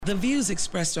The views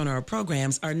expressed on our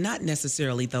programs are not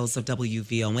necessarily those of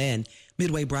WVON,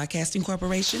 Midway Broadcasting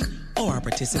Corporation, or our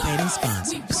participating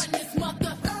sponsors.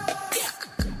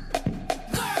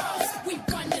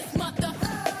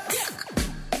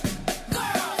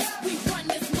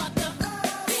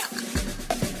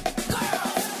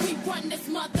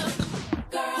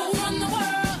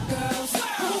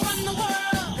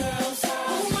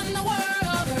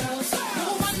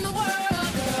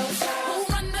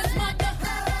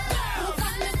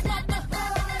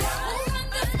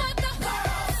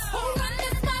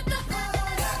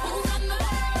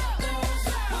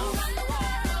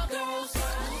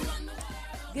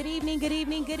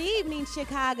 Good evening,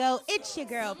 Chicago. It's your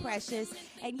girl, Precious,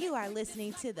 and you are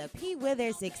listening to the P.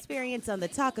 Withers Experience on the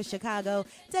Talk of Chicago,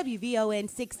 WVON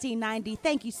 1690.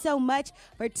 Thank you so much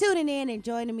for tuning in and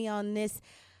joining me on this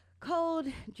cold,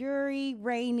 dreary,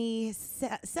 rainy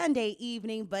Sunday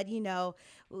evening, but you know,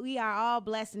 we are all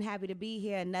blessed and happy to be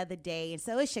here another day, and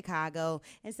so is Chicago,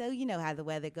 and so you know how the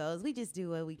weather goes. We just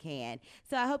do what we can.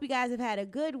 So I hope you guys have had a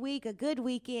good week, a good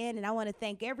weekend, and I want to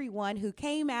thank everyone who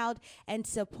came out and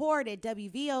supported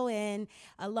WVON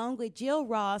along with Jill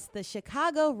Ross, the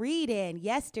Chicago Read-In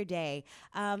yesterday.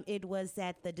 It was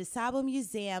at the DeSable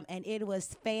Museum, and it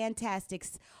was fantastic.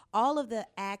 All of the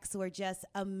acts were just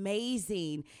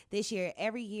amazing this year.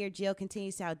 Every year, Jill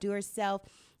continues to outdo herself.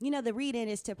 You know, the read-in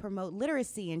is to promote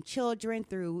literacy in children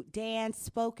through dance,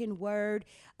 spoken word,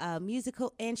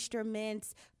 musical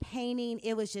instruments, painting.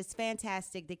 It was just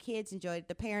fantastic. The kids enjoyed it.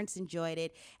 The parents enjoyed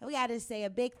it. And we got to say a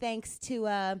big thanks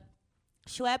to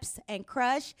Schweppes and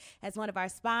Crush as one of our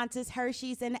sponsors,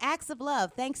 Hershey's, and Acts of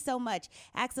Love. Thanks so much.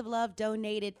 Acts of Love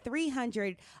donated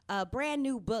 300 brand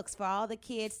new books for all the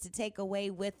kids to take away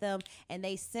with them, and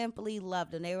they simply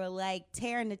loved them. They were like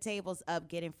tearing the tables up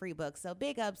getting free books. So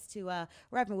big ups to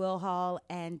Reverend Will Hall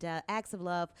and Acts of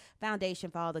Love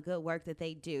Foundation for all the good work that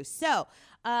they do. So,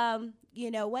 you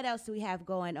know, what else do we have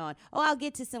going on? Oh, I'll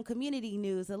get to some community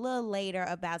news a little later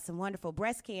about some wonderful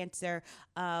breast cancer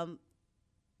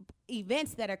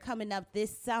events that are coming up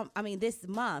this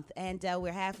month, and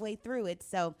we're halfway through it,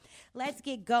 so let's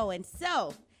get going.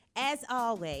 So as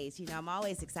always, you know, I'm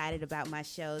always excited about my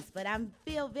shows, but I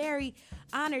feel very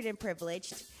honored and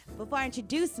privileged before I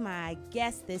introduce my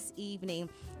guest this evening.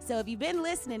 So if you've been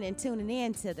listening and tuning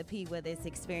in to the P. Withers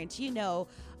Experience, you know,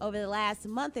 over the last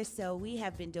month or so, we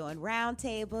have been doing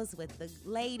roundtables with the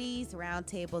ladies,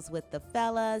 roundtables with the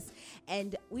fellas,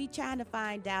 and we trying to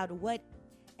find out what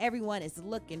everyone is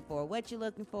looking for, what you're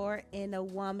looking for in a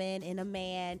woman, in a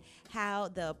man, how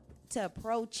to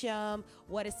approach them,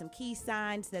 what are some key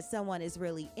signs that someone is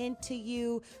really into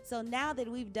you. So now that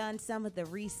we've done some of the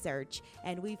research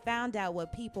and we found out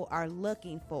what people are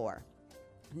looking for,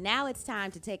 now it's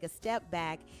time to take a step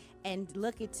back and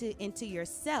look into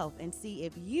yourself and see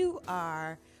if you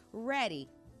are ready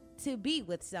to be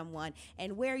with someone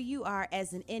and where you are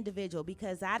as an individual,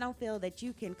 because I don't feel that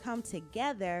you can come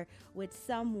together with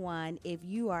someone if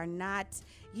you are not,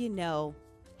 you know,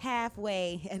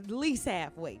 halfway, at least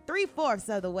halfway, 3/4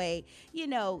 of the way, you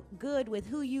know, good with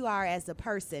who you are as a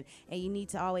person. And you need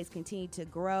to always continue to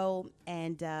grow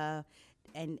and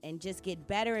just get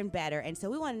better and better. And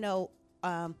so we want to know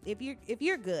if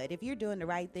you're good, if you're doing the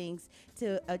right things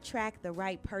to attract the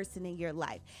right person in your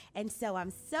life. And so I'm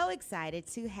so excited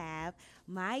to have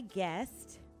my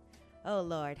guest. Oh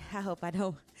Lord, I hope I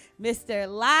don't,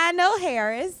 Mr. Lionel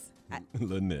Harris.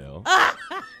 Linnell.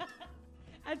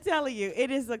 I'm telling you,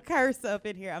 it is a curse up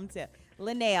in here.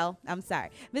 Linnell, I'm sorry.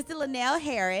 Mr. Linnell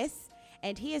Harris,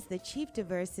 and he is the Chief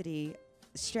Diversity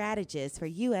Strategist for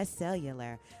U.S.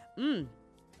 Cellular.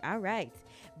 All right.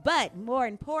 But more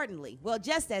importantly, well,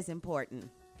 just as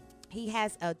important, he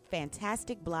has a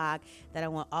fantastic blog that I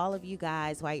want all of you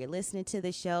guys, while you're listening to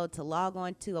the show, to log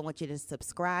on to. I want you to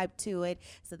subscribe to it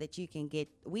so that you can get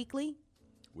weekly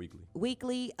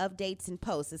updates and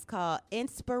posts. It's called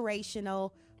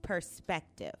Inspirational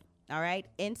Perspective. All right,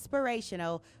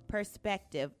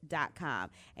 inspirationalperspective.com.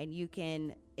 And you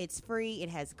can, it's free, it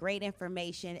has great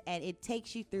information, and it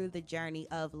takes you through the journey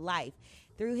of life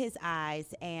through his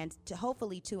eyes, and to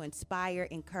hopefully to inspire,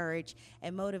 encourage,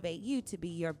 and motivate you to be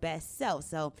your best self.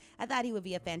 So I thought he would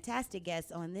be a fantastic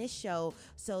guest on this show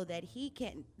so that he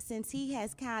can, since he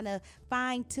has kind of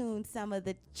fine-tuned some of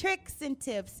the tricks and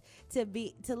tips to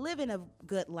live in a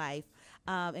good life,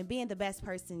 and being the best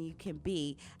person you can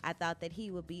be, I thought that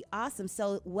he would be awesome.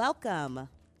 So welcome.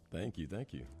 Thank you.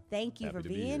 Thank you for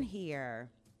being here.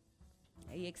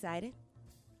 Are you excited?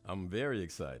 I'm very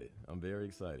excited.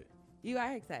 You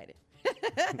are excited.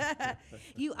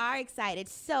 You are excited.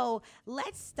 So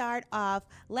let's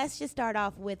just start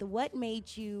off with what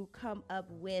made you come up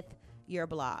with your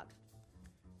blog?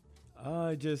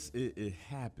 It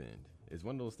happened. It's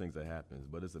one of those things that happens,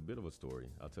 but it's a bit of a story.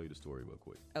 I'll tell you the story real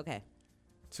quick. Okay.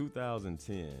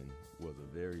 2010 was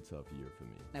a very tough year for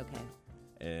me. Okay.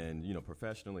 And,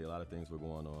 professionally, a lot of things were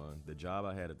going on. The job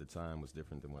I had at the time was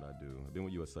different than what I do. I've been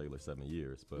with U.S. Cellular 7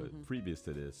 years, but previous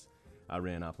to this, I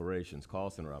ran operations, call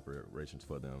center operations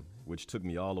for them, which took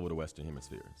me all over the Western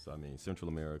Hemisphere. So, Central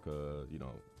America,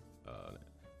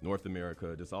 North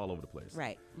America, just all over the place.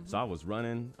 Right. So I was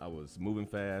running, I was moving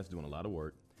fast, doing a lot of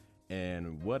work.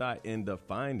 And what I end up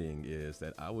finding is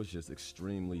that I was just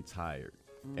extremely tired.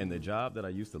 And the job that I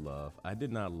used to love, I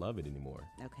did not love it anymore.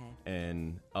 Okay.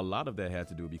 And a lot of that had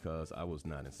to do because I was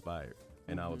not inspired.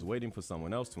 And I was waiting for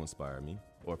someone else to inspire me,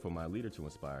 or for my leader to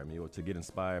inspire me, or to get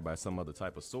inspired by some other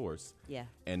type of source. Yeah.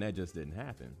 And that just didn't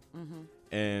happen.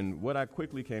 And what I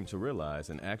quickly came to realize,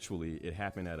 and actually it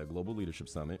happened at a Global Leadership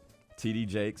Summit, T.D.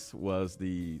 Jakes was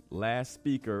the last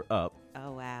speaker up.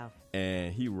 Oh, wow.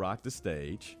 And he rocked the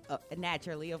stage.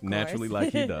 Naturally, of course. Naturally,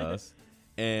 like he does.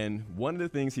 And one of the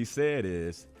things he said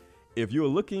is, if you're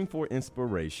looking for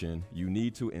inspiration, you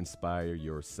need to inspire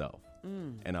yourself.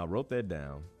 And I wrote that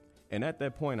down. And at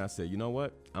that point, I said, you know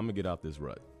what? I'm going to get out this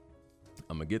rut.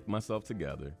 I'm going to get myself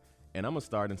together, and I'm going to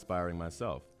start inspiring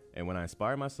myself. And when I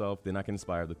inspire myself, then I can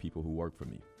inspire the people who work for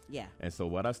me. Yeah. And so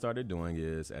what I started doing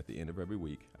is, at the end of every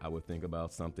week, I would think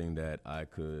about something that I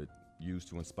could use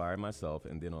to inspire myself.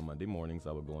 And then on Monday mornings,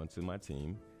 I would go into my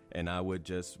team, and I would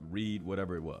just read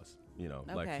whatever it was.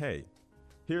 Like, hey,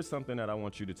 here's something that I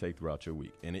want you to take throughout your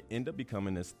week. And it ended up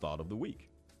becoming this thought of the week.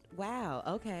 Wow.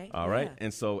 Okay. All right.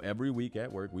 And so every week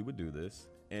at work, we would do this.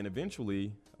 And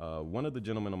eventually, one of the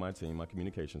gentlemen on my team, my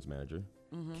communications manager,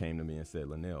 came to me and said,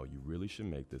 Linnell, you really should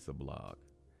make this a blog.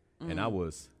 And I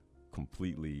was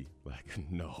completely like,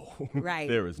 no. Right.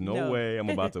 There is no way I'm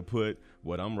about to put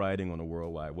what I'm writing on the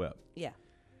World Wide Web. Yeah.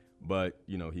 But,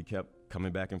 he kept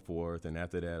coming back and forth. And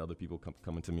after that, other people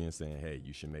coming to me and saying, hey,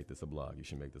 you should make this a blog. You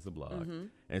should make this a blog.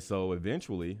 And so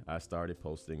eventually, I started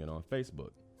posting it on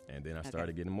Facebook. And then I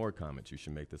started getting more comments. You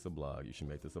should make this a blog. You should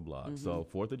make this a blog. So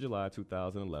 4th of July,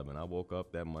 2011, I woke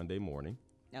up that Monday morning.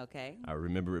 Okay. I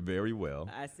remember it very well.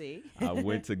 I see. I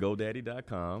went to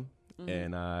GoDaddy.com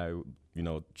and I,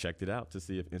 checked it out to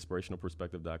see if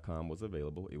inspirationalperspective.com was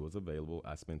available. It was available.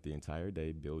 I spent the entire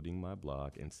day building my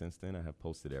blog. And since then, I have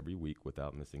posted every week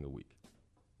without missing a week.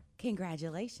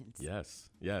 Congratulations. Yes.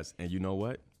 Yes. And you know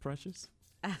what, Precious?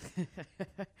 I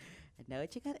know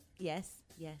what you got. Yes.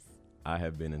 I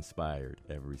have been inspired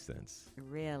ever since.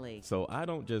 Really? So I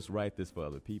don't just write this for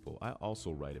other people. I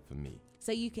also write it for me.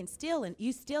 So you can still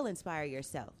inspire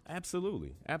yourself.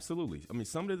 Absolutely.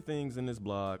 Some of the things in this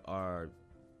blog are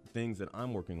things that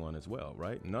I'm working on as well,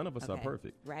 right? None of us are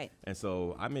perfect. Right. And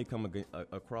so I may come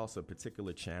across a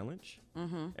particular challenge.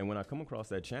 And when I come across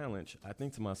that challenge, I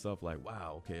think to myself like,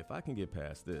 wow, okay, if I can get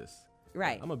past this,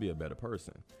 right, I'm going to be a better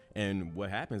person. And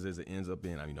what happens is it ends up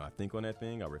being, I think on that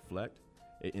thing, I reflect.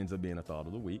 It ends up being a thought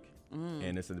of the week.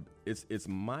 And it's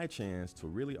my chance to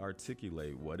really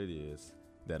articulate what it is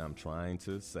that I'm trying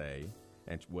to say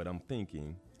and what I'm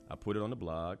thinking. I put it on the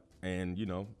blog, and,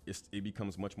 it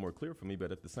becomes much more clear for me.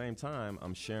 But at the same time,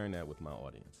 I'm sharing that with my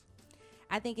audience.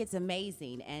 I think it's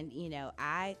amazing. And,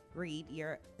 I read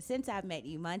since I've met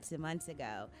you months and months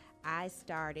ago, I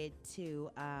started to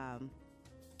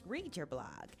read your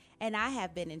blog, and I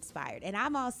have been inspired. And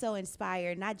I'm also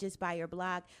inspired not just by your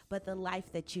blog, but the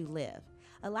life that you live.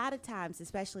 A lot of times,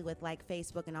 especially with like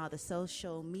Facebook and all the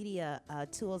social media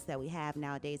tools that we have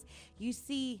nowadays, you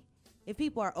see if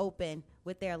people are open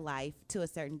with their life to a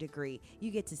certain degree,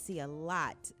 you get to see a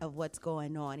lot of what's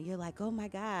going on. And you're like, oh my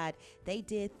God, they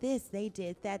did this, they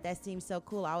did that. That seems so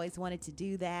cool. I always wanted to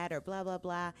do that, or blah, blah,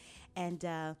 blah.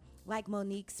 And like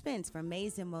Monique Spence from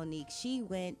Maze and Monique, she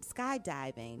went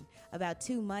skydiving about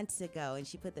 2 months ago, and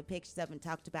she put the pictures up and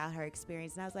talked about her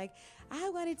experience. And I was like, I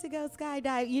wanted to go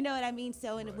skydive. You know what I mean?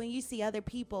 So when you see other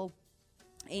people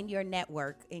in your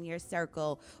network, in your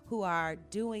circle, who are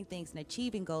doing things and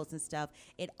achieving goals and stuff,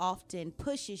 it often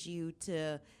pushes you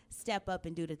to step up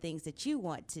and do the things that you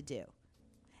want to do.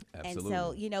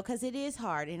 Absolutely. And so, because it is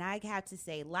hard. And I have to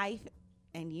say, life,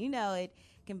 and it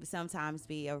can sometimes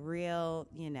be a real,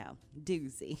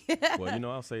 doozy.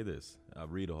 Well, I'll say this. I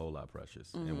read a whole lot,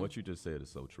 Precious. And what you just said is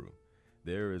so true.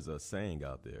 There is a saying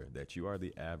out there that you are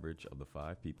the average of the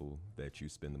 5 people that you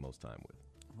spend the most time with.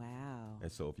 Wow.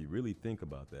 And so if you really think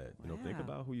about that, think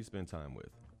about who you spend time with.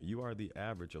 You are the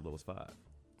average of those 5.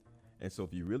 And so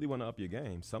if you really want to up your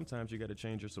game, sometimes you got to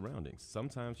change your surroundings.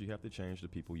 Sometimes you have to change the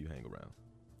people you hang around.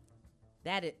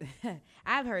 That is,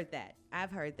 I've heard that.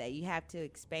 I've heard that you have to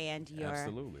expand your.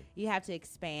 Absolutely. You have to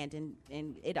expand,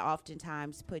 and it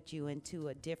oftentimes puts you into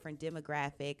a different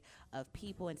demographic of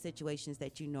people and situations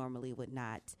that you normally would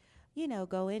not,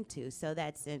 go into. So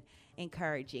that's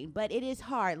encouraging, but it is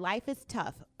hard. Life is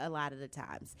tough a lot of the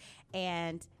times,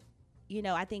 and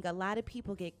I think a lot of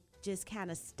people get just kind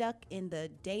of stuck in the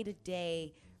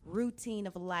day-to-day routine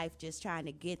of life, just trying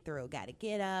to get through. Got to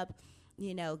get up,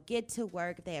 get to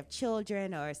work. If they have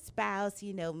children or a spouse,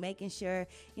 making sure,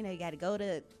 you got to go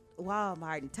to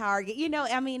Walmart and Target,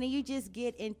 and you just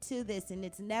get into this, and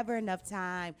it's never enough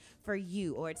time for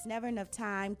you, or it's never enough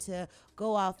time to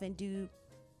go off and do,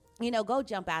 go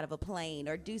jump out of a plane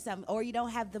or do something, or you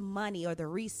don't have the money or the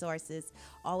resources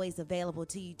always available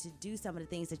to you to do some of the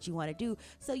things that you want to do.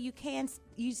 So you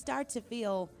start to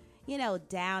feel,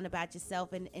 down about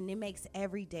yourself, and it makes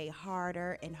every day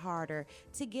harder and harder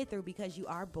to get through because you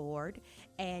are bored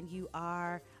and you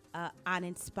are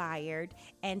uninspired.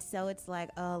 And so it's like,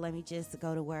 oh, let me just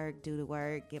go to work, do the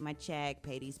work, get my check,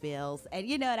 pay these bills. And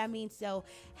you know what I mean? So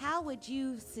how would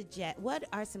you suggest, what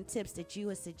are some tips that you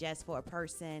would suggest for a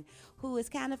person who is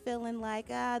kind of feeling like,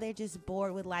 they're just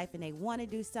bored with life and they want to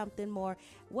do something more?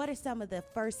 What are some of the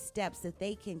first steps that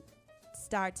they can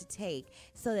start to take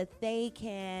so that they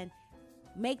can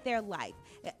make their life?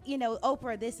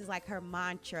 Oprah, this is like her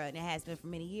mantra, and it has been for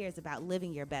many years, about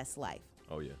living your best life.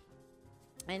 Oh, yeah.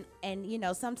 And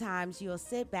sometimes you'll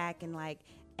sit back and like,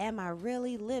 am I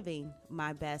really living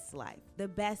my best life, the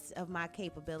best of my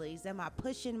capabilities? Am I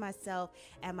pushing myself?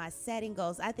 Am I setting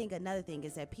goals? I think another thing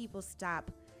is that people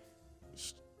stop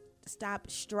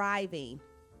striving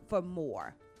for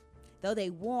more, though they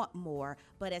want more.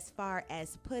 But as far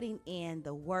as putting in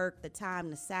the work, the time,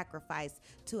 the sacrifice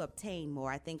to obtain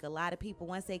more, I think a lot of people,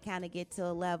 once they kind of get to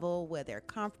a level where they're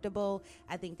comfortable,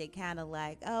 I think they kind of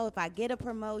like, oh, if I get a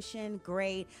promotion,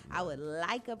 great. I would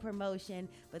like a promotion,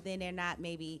 but then they're not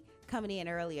maybe coming in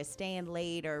early or staying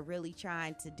late or really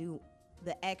trying to do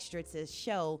the extra to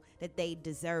show that they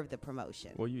deserve the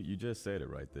promotion. Well, you just said it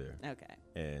right there. Okay.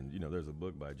 And, there's a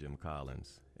book by Jim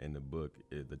Collins, and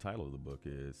the title of the book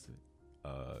is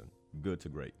Good to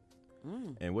Great.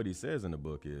 And what he says in the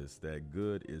book is that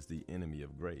good is the enemy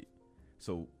of great.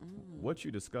 So what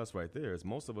you discuss right there is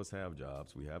most of us have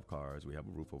jobs, we have cars, we have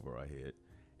a roof over our head,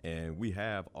 and we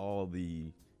have all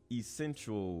the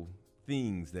essential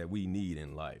things that we need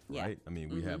in life, right? I mean,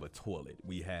 we have a toilet,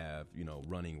 we have,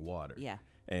 running water. Yeah.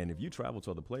 And if you travel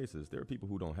to other places, there are people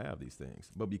who don't have these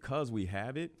things. But because we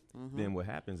have it, then what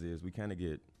happens is we kind of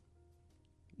get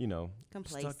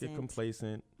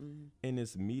complacent in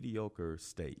this mediocre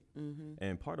state.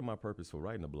 And part of my purpose for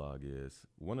writing a blog is,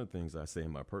 one of the things I say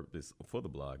in my purpose for the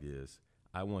blog is,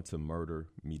 I want to murder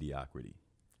mediocrity.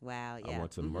 Wow, yeah. I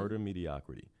want to murder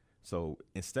mediocrity. So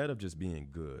instead of just being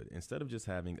good, instead of just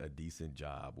having a decent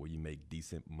job where you make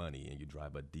decent money and you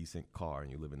drive a decent car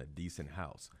and you live in a decent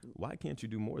house, why can't you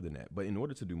do more than that? But in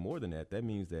order to do more than that, that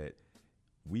means that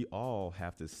we all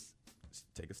have to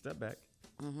take a step back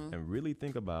and really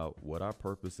think about what our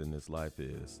purpose in this life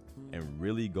is and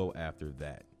really go after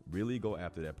that. Really go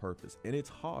after that purpose. And it's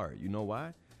hard. You know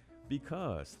why?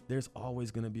 Because there's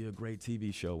always going to be a great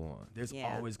TV show on. There's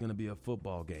always going to be a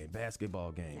football game,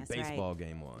 basketball game, baseball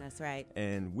game on. That's right.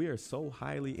 And we are so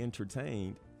highly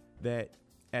entertained that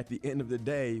at the end of the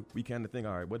day, we kind of think,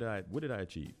 all right, what did I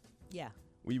achieve? Yeah.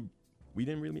 We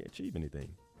didn't really achieve anything.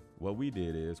 What we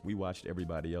did is we watched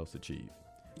everybody else achieve.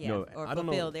 Yeah, or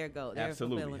fulfill their goal.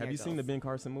 Absolutely. Have you seen the Ben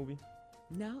Carson movie?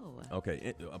 No.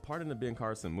 Okay. A part in the Ben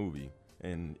Carson movie,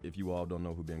 and if you all don't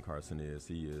know who Ben Carson is,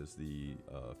 he is the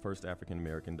first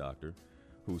African-American doctor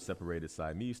who separated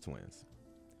Siamese twins.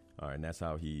 All right, and that's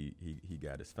how he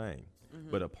got his fame.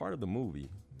 But a part of the movie,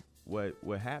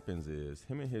 what happens is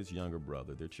him and his younger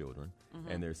brother, their children,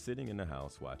 and they're sitting in the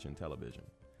house watching television.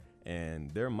 And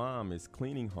their mom is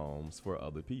cleaning homes for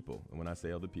other people. And when I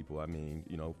say other people, I mean,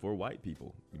 for white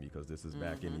people, because this is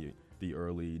back in the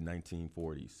early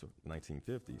 1940s,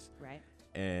 1950s. Right.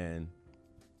 And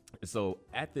so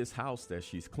at this house that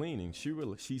she's cleaning,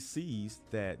 she sees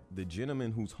that the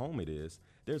gentleman whose home it is,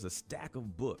 there's a stack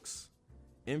of books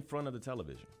in front of the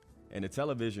television, and the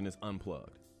television is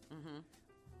unplugged.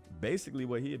 Basically,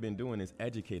 what he had been doing is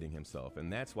educating himself,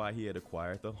 and that's why he had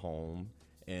acquired the home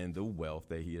and the wealth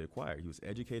that he had acquired. He was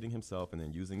educating himself and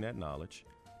then using that knowledge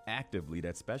actively,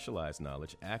 that specialized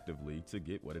knowledge actively, to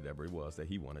get whatever it was that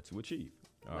he wanted to achieve.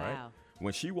 All right.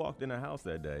 When she walked in the house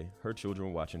that day, her children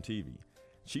were watching TV.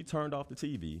 She turned off the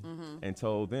TV and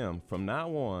told them, from now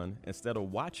on, instead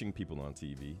of watching people on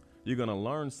TV, you're going to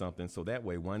learn something so that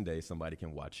way one day somebody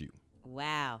can watch you.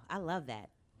 Wow. I love that.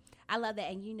 I love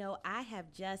that. And, I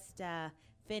have just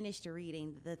finished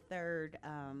reading the third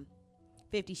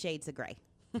 50 Shades of Grey.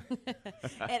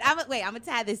 And I'm gonna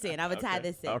tie this in. All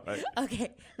right.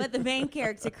 Okay. But the main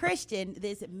character, Christian,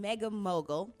 this mega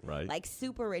mogul, Right. like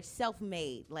super rich,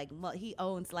 self-made, like he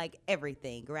owns like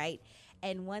everything, right?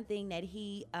 And one thing that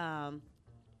he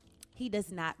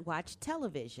does not watch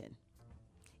television.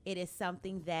 It is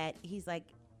something that he's like,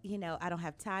 I don't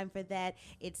have time for that.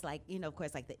 It's like, of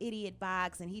course, like the idiot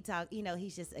box, and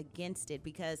he's just against it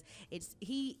because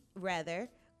he rather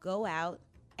go out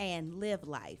and live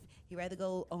life. He'd rather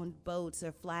go on boats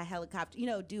or fly helicopter,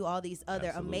 do all these other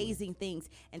Absolutely. amazing things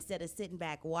instead of sitting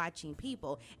back watching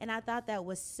people. And I thought that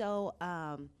was so,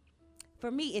 for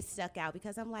me, it stuck out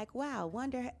because I'm like, wow,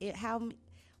 wonder how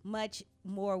much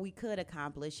more we could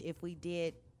accomplish if we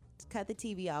did cut the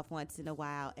TV off once in a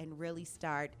while and really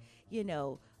start,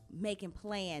 making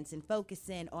plans and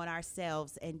focusing on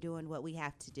ourselves and doing what we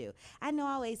have to do. I know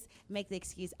I always make the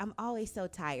excuse, I'm always so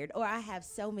tired, or I have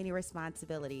so many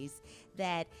responsibilities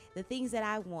that the things that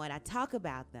I want, I talk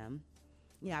about them,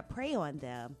 I pray on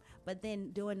them, but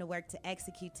then doing the work to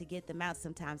execute to get them out,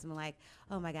 sometimes I'm like,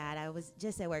 oh my God, I was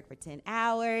just at work for 10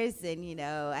 hours and,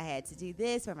 I had to do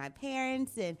this for my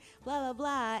parents and blah, blah,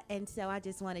 blah. And so I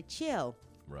just want to chill.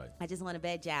 Right. I just want to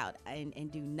veg out and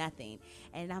do nothing.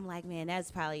 And I'm like, man,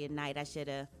 that's probably a night I should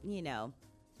have,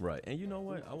 Right. And you know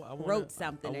what? I wrote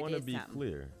something I or want to did be something.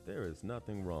 clear. There is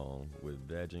nothing wrong with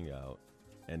vegging out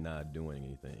and not doing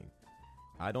anything.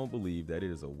 I don't believe that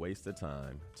it is a waste of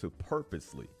time to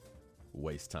purposely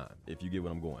waste time, if you get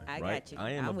what I'm going. I right? got you.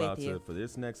 I am I'm about with you. to, for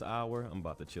this next hour, I'm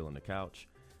about to chill on the couch.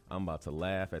 I'm about to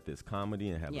laugh at this comedy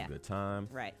and have Yeah. a good time.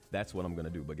 Right. That's what I'm going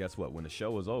to do. But guess what? When the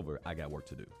show is over, I got work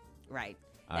to do. Right.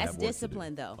 I That's have work to do.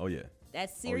 discipline, though. Oh, yeah.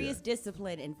 That's serious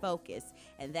discipline and focus.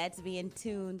 And that's being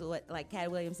tuned, like Cat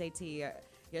Williams say, to your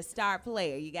star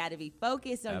player. You got to be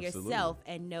focused on Absolutely. yourself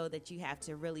and know that you have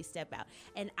to really step out.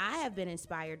 And I have been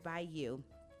inspired by you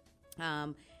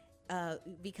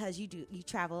because you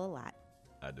travel a lot.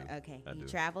 I do. Okay, I you do.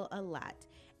 travel a lot,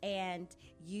 and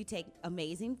you take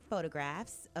amazing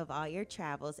photographs of all your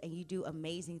travels, and you do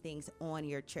amazing things on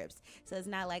your trips. So it's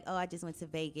not like, oh, I just went to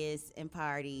Vegas and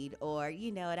partied, or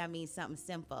you know what I mean, something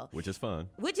simple, Which is fun.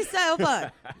 which is so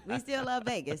fun. We still love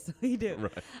Vegas, we do.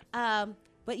 Right.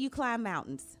 But you climb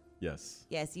mountains. Yes.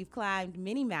 Yes, you've climbed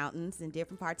many mountains in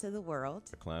different parts of the world.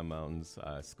 I climb mountains.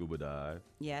 I scuba dive.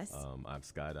 Yes, I've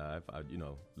skydive. I,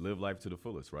 live life to the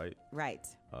fullest, right? right.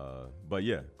 But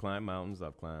yeah, climb mountains.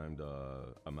 I've climbed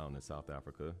a mountain in South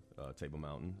Africa, Table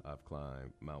Mountain. I've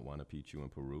climbed Mount Huayna Picchu in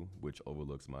Peru, which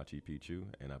overlooks Machu Picchu,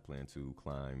 and I plan to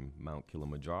climb Mount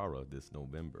Kilimanjaro this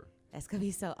November. That's gonna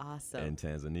be so awesome. And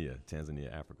Tanzania,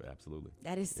 Africa, absolutely.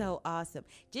 That is so awesome.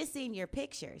 Just seeing your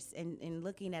pictures and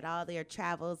looking at all their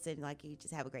travels, and like you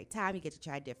just have a great time. You get to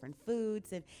try different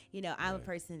foods, and I'm a Right.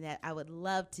 person that I would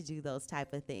love to do those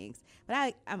type of things,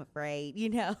 but I'm afraid.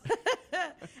 I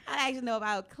actually know if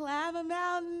I would climb a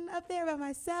mountain up there by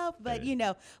myself, but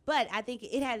Yeah. but I think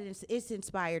it's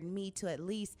inspired me to at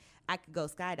least I could go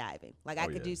skydiving. Like I Oh,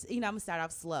 could yeah. do, I'm gonna start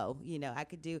off slow. I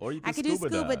could do, Or you I can could do scuba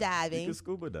scuba dive. diving. You can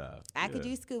scuba dive. I could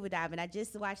Yeah. do scuba diving. I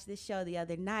just watched this show the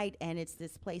other night, and it's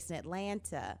this place in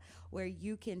Atlanta where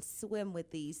you can swim with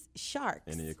these sharks.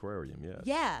 In the aquarium, yes.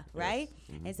 Yeah, right?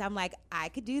 Mhm. And so I'm like, I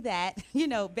could do that.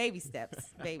 Baby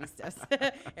steps, baby steps.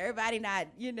 Everybody not,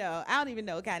 I don't even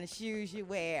know what kind of shoes you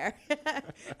wear.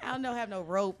 I don't have no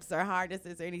ropes or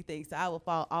harnesses or anything, so I will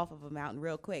fall off of a mountain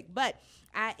real quick. But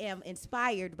I am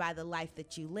inspired by the life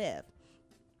that you live.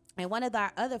 And one of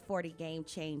our other 40 game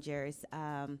changers,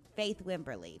 Faith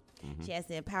Wimberly, she has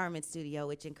the Empowerment Studio,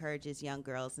 which encourages young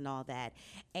girls and all that.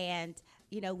 And,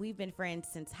 we've been friends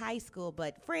since high school,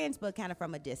 but kind of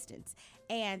from a distance.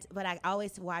 But I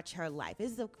always watch her life.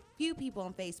 There's a few people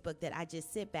on Facebook that I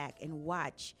just sit back and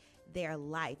watch their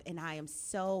life. And I am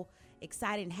so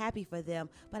excited and happy for them,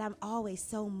 but I'm always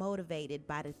so motivated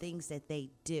by the things that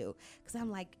they do, because I'm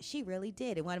like, she really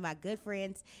did. And one of my good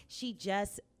friends, she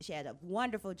had a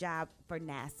wonderful job for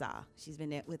NASA. She's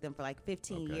been with them for like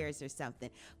 15 Okay. years or something,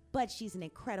 but she's an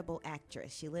incredible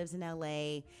actress. She lives in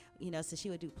LA, so she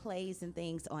would do plays and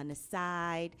things on the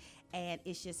side, and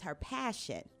it's just her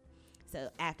passion. So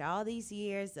after all these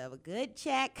years of a good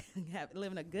check,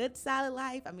 living a good solid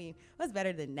life, I mean, what's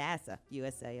better than NASA,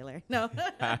 US Cellular? No.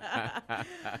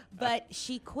 But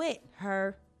she quit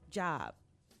her job.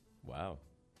 Wow.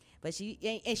 But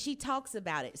she talks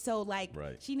about it. So like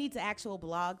Right. she needs an actual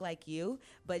blog like you,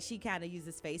 but she kind of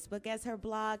uses Facebook as her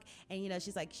blog. And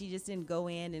she's like, she just didn't go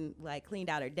in and like cleaned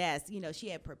out her desk. She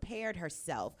had prepared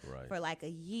herself Right. for like a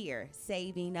year,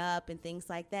 saving up and things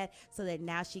like that, so that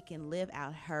now she can live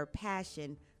out her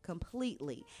passion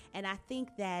completely. And I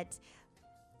think that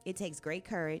it takes great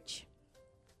courage,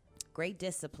 great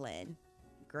discipline,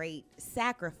 great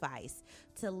sacrifice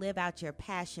to live out your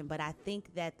passion. But I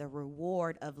think that the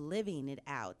reward of living it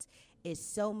out is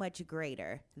so much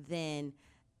greater than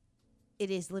it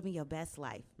is living your best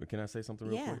life. But can I say something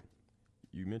real Yeah. quick?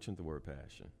 You mentioned the word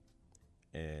passion.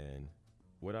 And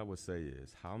what I would say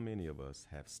is, how many of us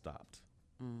have stopped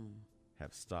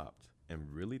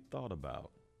and really thought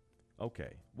about,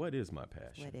 okay, what is my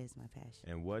passion? What is my passion?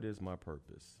 And what is my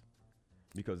purpose?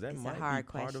 Because that It's a might hard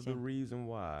be part of the question. reason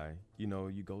why, you know,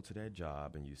 you go to that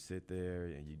job and you sit there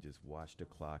and you just watch the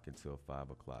clock until 5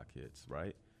 o'clock hits,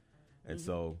 right? And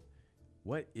so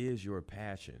what is your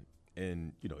passion?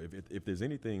 And, you know, if there's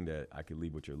anything that I could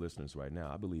leave with your listeners right now,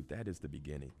 I believe that is the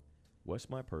beginning. What's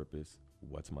my purpose?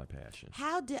 What's my passion?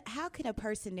 How can a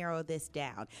person narrow this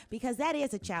down? Because that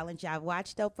is a challenge. I've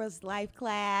watched Oprah's life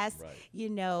class, Right. you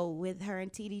know, with her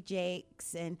and T.D.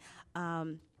 Jakes. And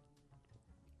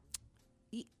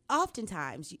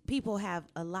oftentimes people have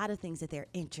a lot of things that they're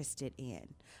interested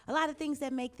in, a lot of things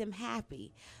that make them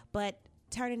happy, but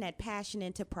turning that passion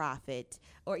into profit,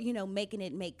 or, you know, making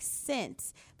it make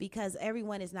sense, because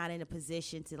everyone is not in a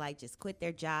position to like just quit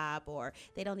their job, or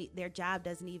their job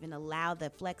doesn't even allow the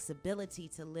flexibility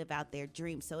to live out their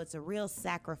dreams. So it's a real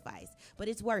sacrifice, but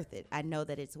it's worth it. I know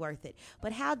that it's worth it.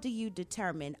 But how do you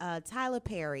determine? Tyler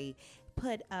Perry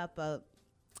put up a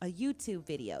YouTube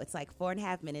video. It's like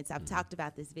 4.5 minutes. I've talked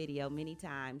about this video many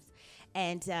times.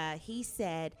 And he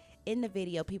said in the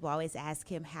video, people always ask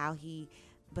him how he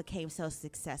became so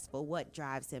successful, what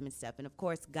drives him and stuff. And of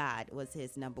course, God was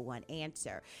his number one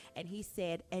answer. And he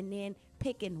said, and then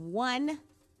picking one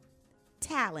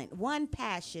talent, one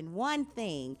passion, one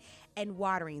thing, and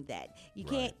watering that. You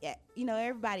can't, you know,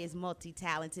 everybody is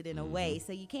multi-talented in a way.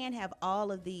 So you can't have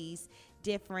all of these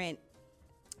different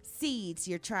seeds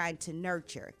you're trying to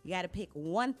nurture. You got to pick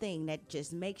one thing that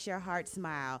just makes your heart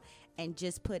smile, and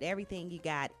just put everything you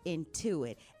got into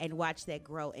it and watch that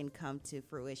grow and come to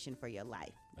fruition for your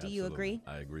life. Do you Absolutely. agree?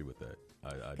 I agree with that.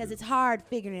 Because do. it's hard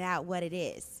figuring out what it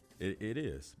is. It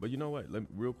is. But you know what?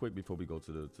 Real quick before we go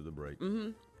to the break.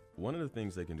 One of the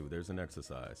things they can do, there's an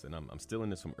exercise, and I'm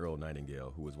stealing this from Earl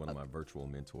Nightingale, who was one of my virtual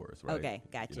mentors, right? Okay,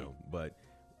 gotcha. You know, but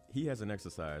he has an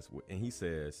exercise, and he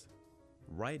says,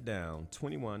 write down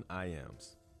 21 I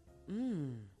ams.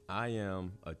 I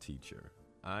am a teacher.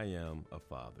 I am a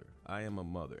father. I am a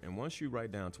mother. And once you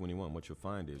write down 21, what you'll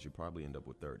find is you probably end up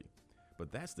with 30.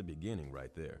 But that's the beginning right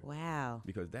there. Wow.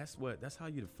 Because that's how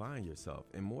you define yourself.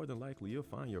 And more than likely, you'll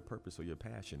find your purpose or your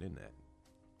passion in that.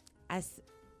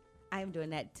 I'm doing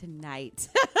that tonight.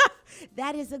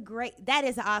 That is an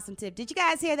awesome tip. Did you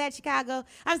guys hear that, Chicago?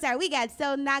 I'm sorry, we got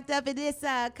so knocked up in this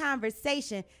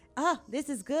conversation. Oh, this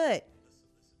is good.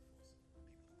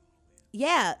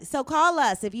 Yeah, so call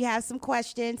us if you have some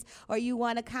questions or you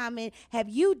want to comment. Have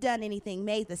you done anything,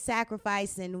 made the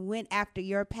sacrifice and went after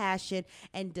your passion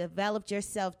and developed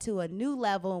yourself to a new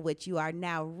level in which you are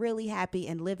now really happy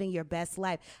and living your best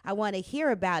life? I want to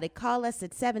hear about it. Call us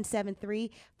at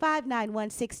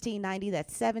 773-591-1690.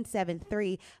 That's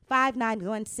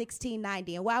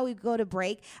 773-591-1690. And while we go to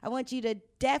break, I want you to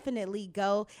definitely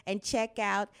go and check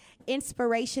out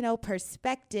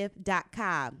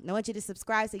inspirationalperspective.com. I want you to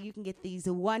subscribe so you can get these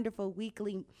wonderful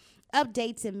weekly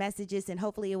updates and messages, and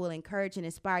hopefully it will encourage and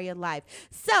inspire your life.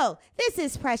 So this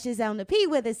is Precious on the P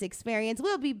Withers Experience.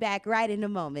 We'll be back right in a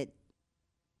moment.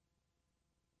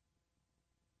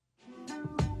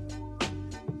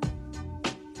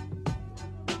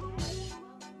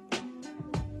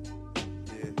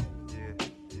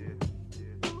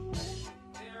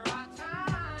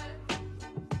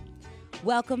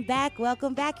 Welcome back.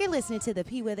 Welcome back. You're listening to the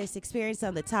P. Withers Experience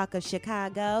on the Talk of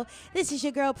Chicago. This is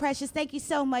your girl, Precious. Thank you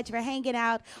so much for hanging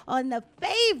out on my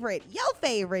favorite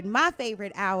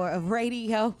hour of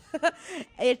radio.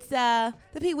 It's the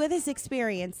P. Withers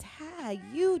Experience. How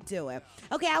you doing?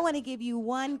 Okay, I want to give you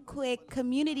one quick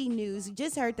community news. You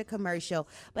just heard the commercial,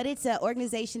 but it's an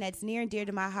organization that's near and dear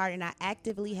to my heart, and I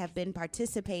actively have been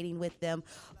participating with them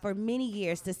for many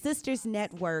years. The Sisters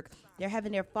Network. They're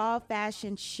having their fall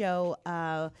fashion show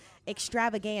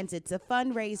extravaganza. It's a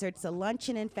fundraiser. It's a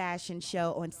luncheon and fashion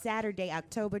show on Saturday,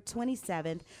 October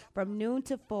 27th from noon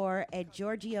to 4 at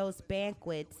Giorgio's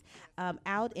Banquets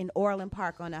out in Orland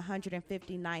Park on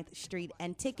 159th Street,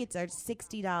 and tickets are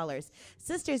 $60.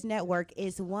 Sisters Network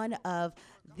is one of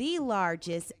the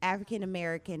largest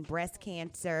African-American breast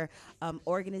cancer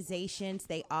organizations.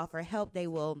 They offer help. They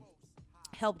will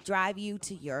help drive you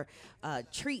to your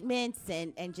treatments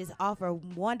and just offer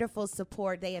wonderful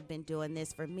support. They have been doing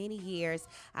this for many years.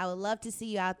 I would love to see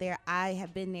you out there. I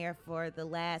have been there for the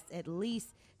last at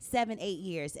least 7-8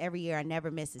 years. Every year I never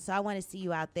miss it. So I want to see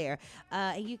you out there.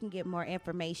 And you can get more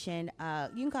information.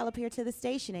 You can call up here to the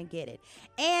station and get it.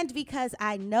 And because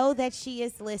I know that she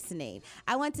is listening,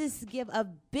 I want to give a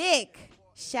big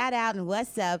shout out and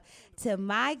what's up to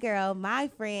my girl, my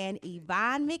friend,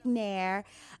 Yvonne McNair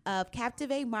of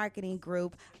Captivate Marketing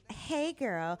Group. Hey,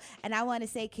 girl. And I want to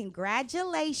say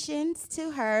congratulations to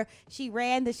her. She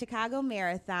ran the Chicago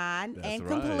Marathon and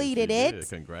completed it.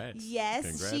 Congrats. Yes,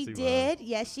 Congrats, she Yvonne. did.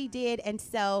 Yes, she did. And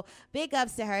so big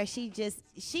ups to her. She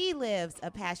lives a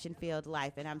passion-filled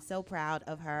life, and I'm so proud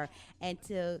of her. And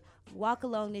to walk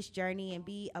along this journey and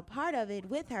be a part of it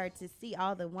with her to see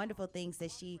all the wonderful things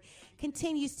that she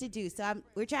continues to do. So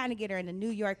we're trying to get her in the New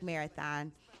York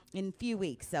Marathon in a few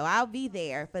weeks. So I'll be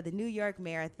there for the New York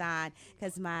Marathon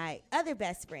because my other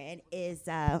best friend is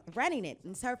running it.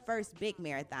 It's her first big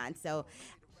marathon. So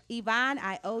Yvonne,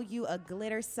 I owe you a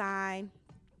glitter sign.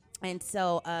 And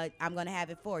so I'm going to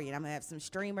have it for you. And I'm going to have some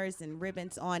streamers and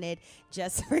ribbons on it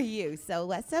just for you. So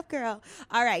what's up, girl?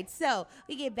 All right. So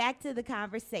we get back to the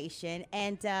conversation.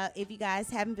 And if you guys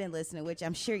haven't been listening, which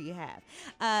I'm sure you have,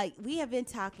 we have been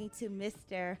talking to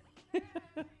Mr.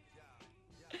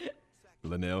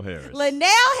 Linnell Harris. Linnell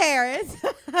Harris.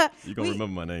 You're going to remember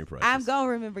my name, Precious. I'm going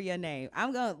to remember your name.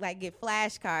 I'm going to get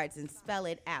flashcards and spell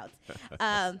it out.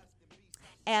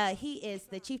 He is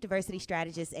the Chief Diversity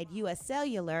Strategist at U.S.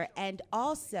 Cellular, and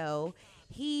also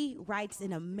he writes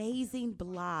an amazing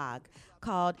blog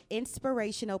called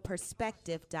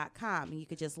inspirationalperspective.com. And you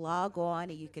can just log on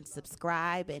and you can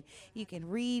subscribe and you can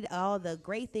read all the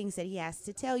great things that he has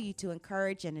to tell you to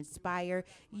encourage and inspire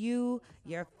you,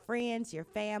 your friends, your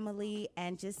family,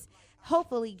 and just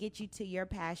hopefully get you to your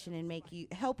passion and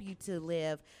help you to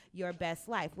live your best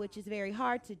life, which is very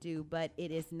hard to do, but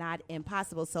it is not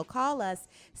impossible. So call us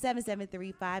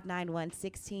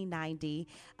 773-591-1690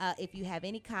 if you have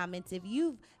any comments, if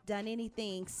you've done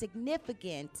anything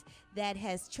significant that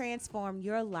has transformed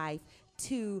your life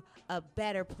to a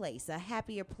better place, a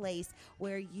happier place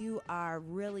where you are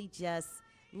really just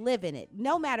living it,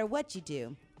 no matter what you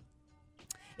do.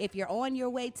 If you're on your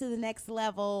way to the next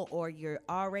level or you're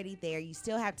already there, you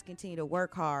still have to continue to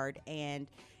work hard and,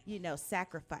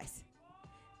 sacrifice.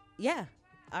 Yeah.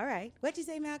 All right. What'd you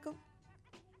say, Malcolm?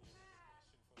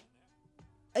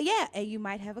 Yeah. And you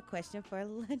might have a question for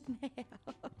Linnell.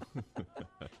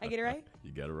 I get it right?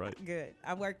 You got it right. Good.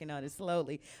 I'm working on it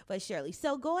slowly but surely.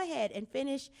 So go ahead and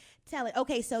finish telling.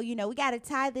 Okay. So, we got to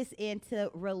tie this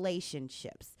into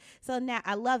relationships. So now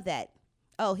I love that.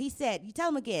 Oh, he said, you tell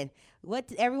him again,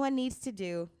 what everyone needs to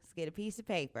do is get a piece of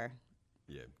paper.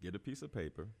 Yeah, get a piece of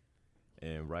paper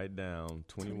and write down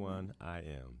 21 I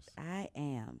ams. I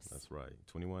ams. That's right,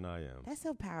 21 I ams. That's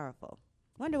so powerful.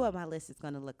 Wonder what my list is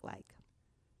going to look like.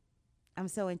 I'm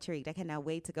so intrigued. I cannot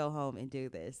wait to go home and do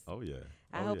this. Oh, yeah.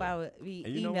 I hope I will be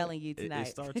emailing you tonight.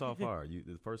 It starts off hard.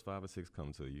 The first 5 or 6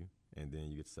 come to you, and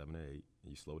then you get 7 or 8, and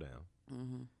you slow down.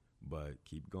 Mm-hmm. But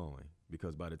keep going,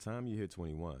 because by the time you hit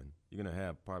 21, you're going to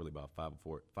have probably about 5,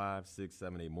 6,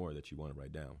 7, 8 more that you want to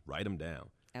write down. Write them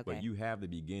down. Okay. But you have the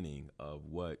beginning of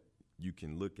what you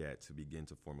can look at to begin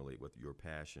to formulate what your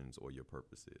passions or your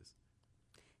purpose is.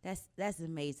 That's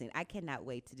amazing. I cannot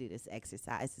wait to do this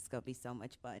exercise. It's going to be so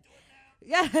much fun.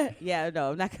 Yeah,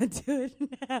 no, I'm not going to do it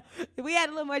now. If we had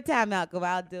a little more time, Malcolm,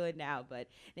 I'll do it now. But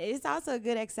it's also a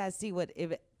good exercise to see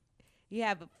if you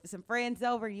have some friends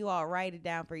over, you all write it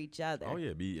down for each other. Oh,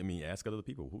 yeah. Ask other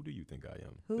people, who do you think I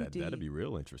am? That'd be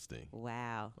real interesting.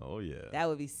 Wow. Oh, yeah. That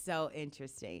would be so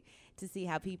interesting to see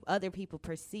how other people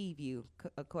perceive you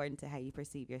according to how you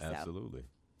perceive yourself. Absolutely.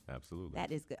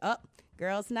 That is good. Oh,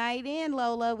 girls' night in,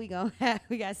 Lola. We got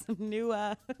some new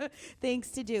things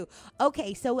to do.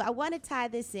 Okay, so I want to tie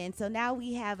this in. So now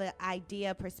we have an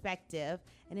idea, perspective,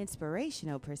 an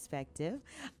inspirational perspective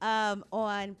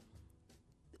on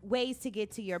ways to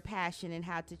get to your passion and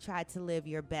how to try to live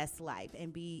your best life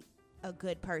and be a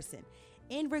good person.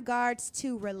 In regards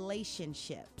to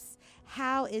relationships,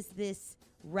 how is this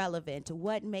relevant?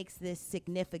 What makes this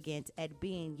significant at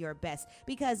being your best?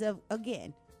 Because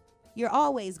again, you're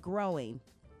always growing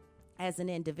as an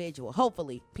individual.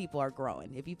 Hopefully people are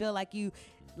growing. If you feel like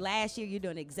last year you're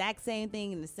doing the exact same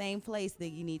thing in the same place,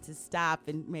 then you need to stop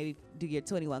and maybe do your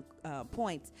 21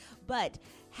 points. But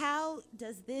how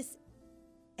does this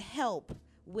help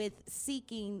with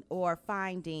seeking or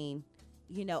finding,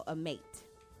 a mate?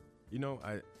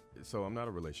 So I'm not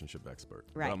a relationship expert.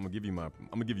 Right. But I'm gonna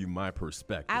give you my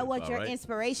perspective. I want your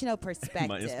inspirational perspective.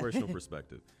 My inspirational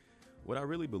perspective. what I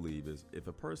really believe is if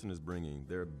a person is bringing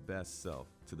their best self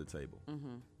to the table,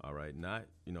 all right, not,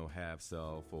 half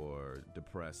self or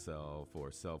depressed self or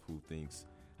self who thinks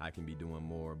I can be doing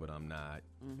more, but I'm not.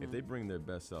 If they bring their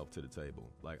best self to the table,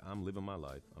 like I'm living my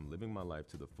life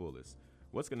to the fullest,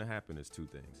 what's going to happen is two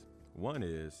things. One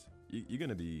is you're going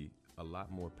to be a lot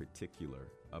more particular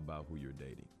about who you're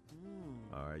dating.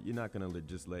 All right. You're not going to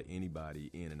just let anybody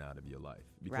in and out of your life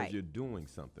because you're doing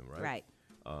something, right? Right.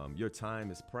 Your time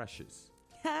is precious.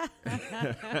 All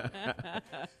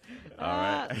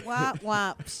right. Womp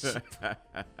womp.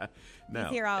 Now,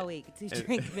 He's here all week to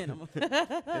drink minimum.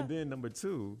 And then number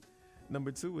two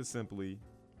is simply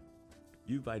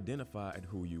you've identified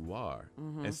who you are.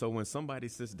 And so when somebody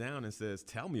sits down and says,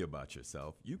 tell me about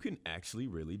yourself, you can actually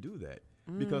really do that.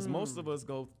 Because most of us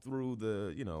go through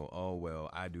the, oh,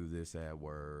 well, I do this at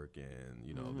work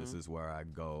and, this is where I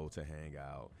go to hang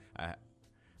out.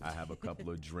 I have a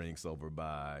couple of drinks over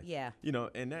by. Yeah.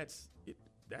 And that's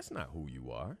not who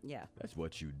you are. Yeah. That's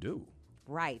what you do.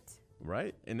 Right.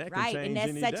 Right? And that can change and that's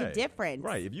any such day. a difference.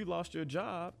 Right. If you lost your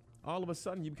job, all of a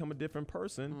sudden you become a different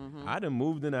person. I done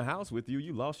moved in a house with you.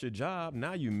 You lost your job.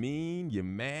 Now you mean, you're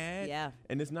mad. Yeah.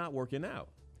 And it's not working out.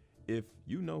 If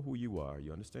you know who you are,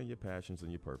 you understand your passions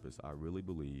and your purpose, I really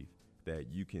believe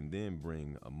that you can then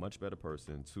bring a much better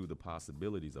person to the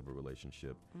possibilities of a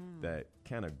relationship that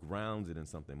kind of grounds it in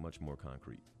something much more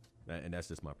concrete. And that's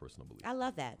just my personal belief. I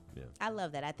love that. Yeah. I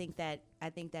love that. I think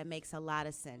that makes a lot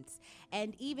of sense.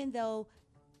 And even though,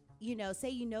 say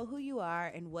you know who you are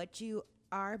and what you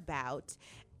are about,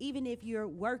 even if you're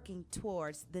working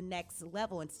towards the next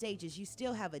level and stages, you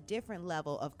still have a different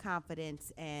level of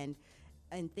confidence and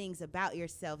things about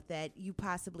yourself that you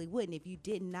possibly wouldn't if you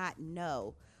did not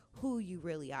know who you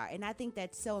really are. And I think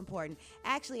that's so important.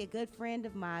 Actually, a good friend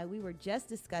of mine, we were just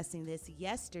discussing this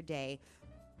yesterday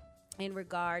in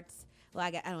regards, well,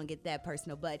 I don't get that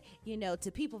personal, but,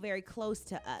 to people very close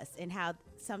to us and how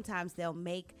sometimes they'll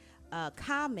make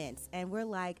comments and we're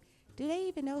like, do they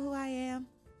even know who I am?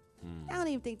 I don't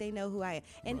even think they know who I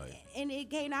am. And it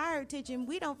gained our attention.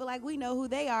 We don't feel like we know who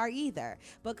they are either.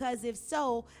 Because if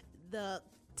so, the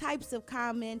types of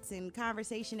comments and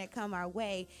conversation that come our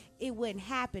way, it wouldn't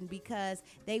happen because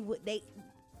they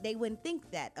wouldn't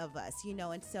think that of us,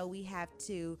 and so we have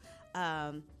to,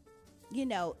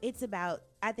 it's about,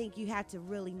 I think you have to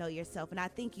really know yourself. And I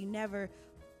think you never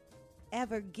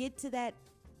ever get to that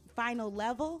final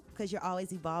level because you're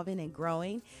always evolving and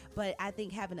growing. But I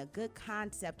think having a good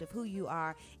concept of who you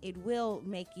are, it will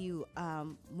make you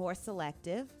more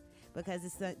selective because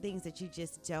it's the things that you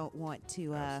just don't want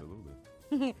to. Absolutely.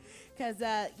 Because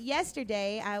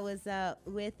yesterday I was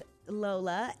with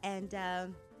Lola and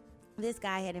this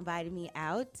guy had invited me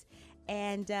out.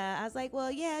 And I was like, well,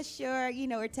 yeah, sure.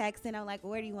 We're texting. I'm like,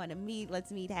 where do you want to meet?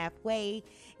 Let's meet halfway,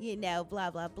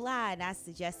 blah, blah, blah. And I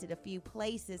suggested a few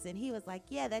places. And he was like,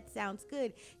 yeah, that sounds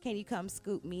good. Can you come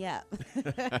scoop me up?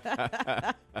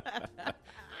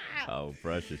 Oh,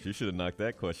 precious. You should have knocked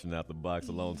that question out the box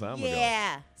a long time ago.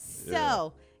 Yeah.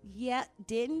 So,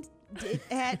 did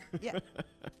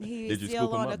he is you still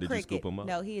scoop him on up? a Did you scoop cricket. him up?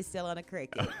 No, he is still on a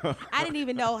cricket. I didn't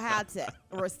even know how to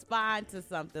respond to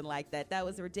something like that. That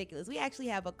was ridiculous. We actually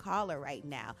have a caller right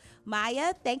now.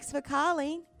 Maya, thanks for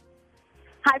calling.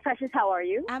 Hi, Precious. How are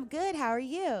you? I'm good. How are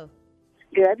you?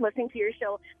 Good. Listening to your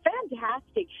show.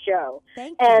 Fantastic show.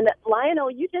 Thank you. And Lionel,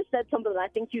 you just said something that I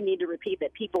think you need to repeat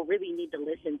that people really need to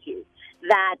listen to.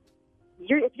 That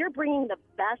if you're bringing the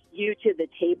best you to the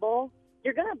table,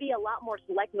 you're going to be a lot more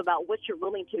selective about what you're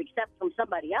willing to accept from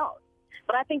somebody else.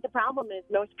 But I think the problem is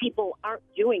most people aren't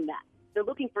doing that. They're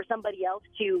looking for somebody else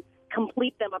to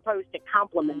complete them opposed to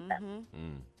complement them.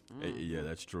 Yeah,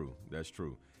 that's true. That's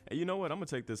true. And you know what? I'm going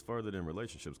to take this further than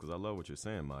relationships because I love what you're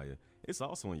saying, Maya. It's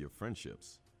also in your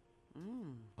friendships.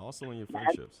 Also in your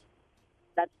friendships.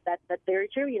 That's very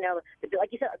true.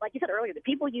 Like you said earlier, the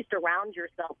people you surround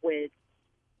yourself with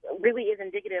really is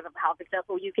indicative of how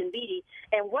successful you can be.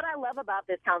 And what I love about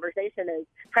this conversation is,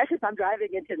 Precious, I'm driving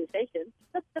into the station.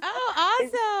 Oh,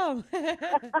 awesome.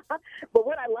 But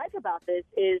what I like about this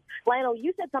is, Lionel,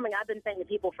 you said something I've been saying to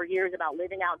people for years about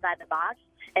living outside the box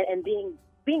and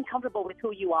being comfortable with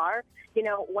who you are.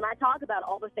 When I talk about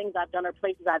all the things I've done or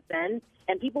places I've been,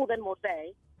 and people then will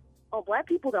say, oh, black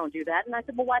people don't do that. And I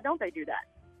said, well, why don't they do that?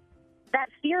 That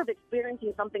fear of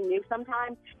experiencing something new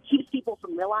sometimes keeps people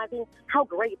from realizing how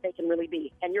great they can really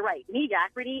be. And you're right,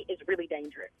 mediocrity is really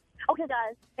dangerous. Okay,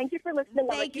 guys, thank you for listening.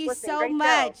 Thank you so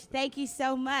much. Thank you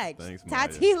so much. Thanks, Talk Maya.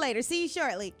 to you later. See you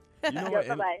shortly. You know what?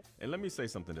 Bye-bye. And let me say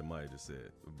something that Maya just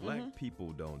said. Black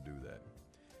people don't do that.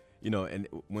 And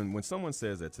when someone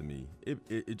says that to me,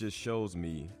 it just shows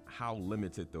me how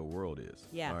limited the world is.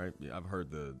 Yeah. All right. I've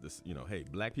heard this, hey,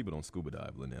 black people don't scuba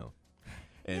dive, Linnell.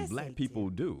 And Yes, black they people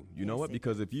do. You know Yes, what? they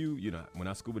Because if when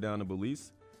I scuba down in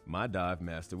Belize, my dive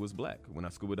master was black. When I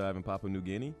scuba dive in Papua New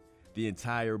Guinea, the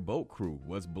entire boat crew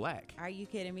was black. Are you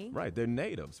kidding me? Right. They're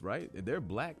natives, right? They're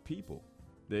black people.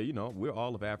 We're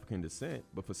all of African descent,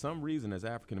 but for some reason, as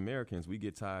African Americans, we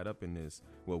get tied up in this.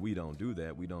 Well, we don't do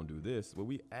that. We don't do this. Well,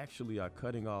 we actually are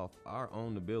cutting off our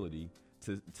own ability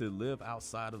to live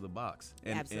outside of the box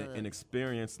and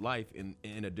experience life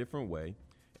in a different way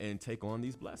and take on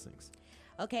these blessings.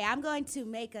 Okay, I'm going to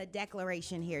make a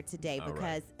declaration here today All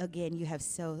because, again, you have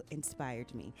so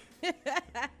inspired me.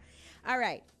 All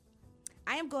right.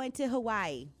 I am going to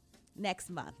Hawaii next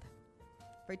month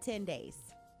for 10 days.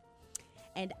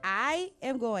 And I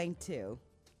am going to,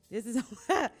 this is,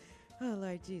 oh,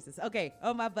 Lord Jesus. Okay,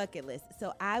 on my bucket list.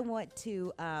 So I want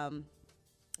to, I'm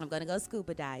going to go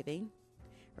scuba diving,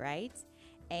 right?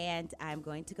 And I'm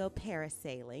going to go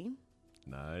parasailing.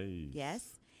 Nice.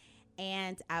 Yes.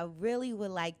 And I really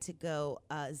would like to go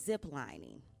zip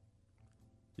lining.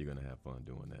 You're going to have fun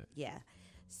doing that. Yeah.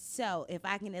 So if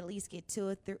I can at least get 2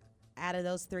 or 3 out of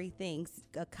those 3 things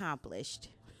accomplished.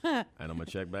 And I'm going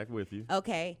to check back with you.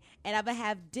 Okay. And I'm going to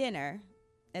have dinner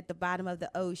at the bottom of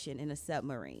the ocean in a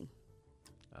submarine.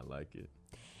 I like it.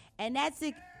 And that's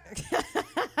it.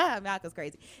 Malcolm's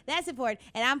crazy. That's important.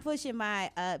 And I'm pushing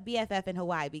my BFF in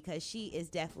Hawaii because she is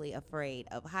definitely afraid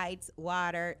of heights,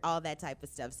 water, all that type of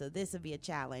stuff. So this would be a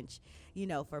challenge,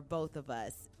 for both of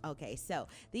us. Okay, so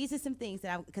these are some things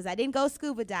that because I didn't go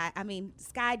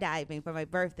skydiving for my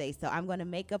birthday. So I'm going to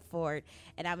make up for it,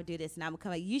 and I'm going to do this. And I'm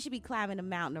going to you should be climbing a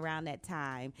mountain around that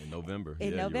time. In November.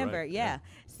 In November, right. yeah.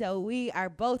 So we are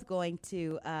both going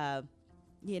to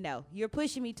you're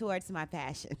pushing me towards my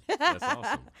passion. That's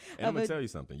awesome. And I'm going to tell you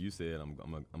something. You said I'm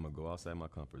going to go outside my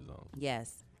comfort zone.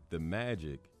 Yes. The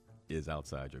magic is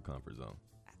outside your comfort zone.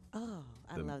 Oh,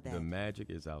 I love that. The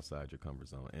magic is outside your comfort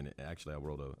zone. And actually, I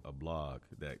wrote a blog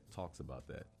that talks about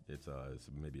that. It's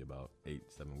maybe about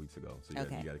 8-7 weeks ago. So you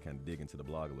got to kind of dig into the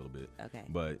blog a little bit. Okay.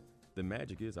 But the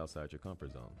magic is outside your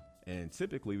comfort zone. And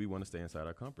typically, we want to stay inside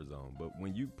our comfort zone. But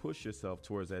when you push yourself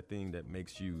towards that thing that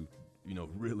makes you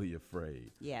really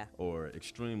afraid. Yeah. Or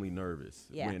extremely nervous.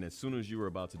 Yeah. When as soon as you were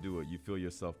about to do it, you feel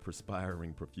yourself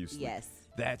perspiring profusely. Yes.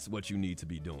 That's what you need to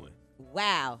be doing.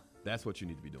 Wow. That's what you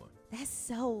need to be doing. That's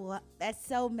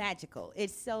so magical.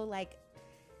 It's so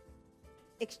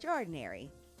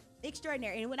extraordinary.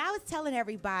 And when I was telling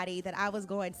everybody that I was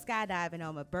going skydiving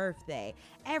on my birthday,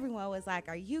 everyone was like,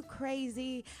 "Are you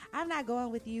crazy? I'm not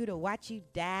going with you to watch you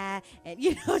die," and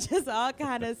just all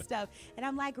kind of stuff. And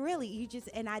I'm like, really?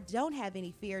 And I don't have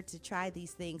any fear to try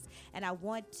these things, and I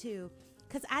want to,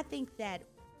 because I think that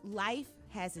life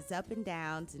has its up and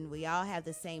downs, and we all have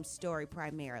the same story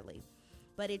primarily.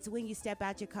 But it's when you step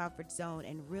out your comfort zone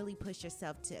and really push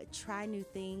yourself to try new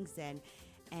things and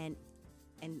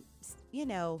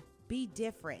be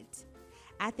different.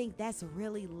 I think that's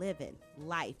really living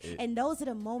life. And those are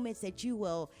the moments that you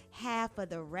will have for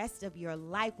the rest of your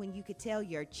life when you could tell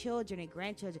your children and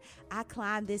grandchildren, I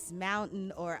climbed this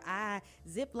mountain, or I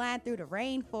zip lined through the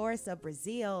rainforest of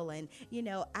Brazil, and,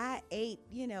 I ate,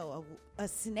 a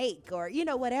snake, or,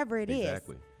 whatever it is.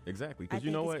 Exactly. Because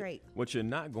you know what? Great. What you're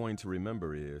not going to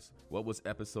remember is what was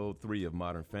episode 3 of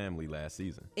Modern Family last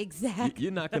season. Exactly.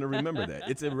 You're not going to remember that.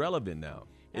 It's irrelevant now.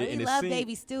 We love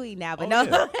Baby Stewie now, but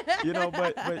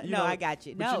but no, I got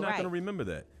you. But no, you're not right. going to remember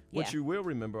that. What you will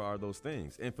remember are those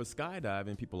things. And for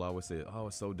skydiving, people always say, "Oh,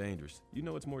 it's so dangerous."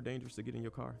 It's more dangerous to get in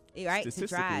your car. Right, to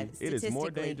drive. It is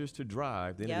more dangerous to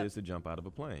drive than it is to jump out of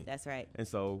a plane. That's right. And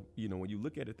so, when you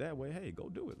look at it that way, hey, go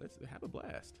do it. Let's have a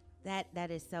blast.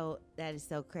 That is so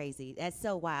crazy. That's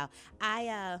so wild.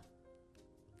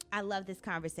 I love this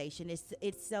conversation.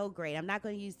 It's so great. I'm not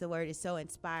going to use the word "it's so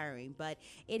inspiring," but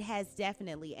it has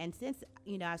definitely. And since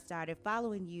I've started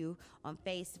following you on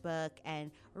Facebook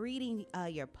and reading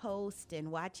your posts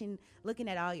and looking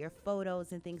at all your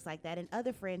photos and things like that, and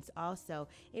other friends also,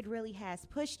 it really has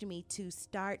pushed me to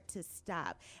start to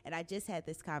stop. And I just had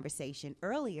this conversation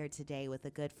earlier today with a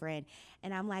good friend,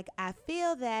 and I'm like, I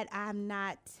feel that I'm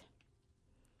not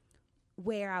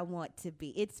where I want to be.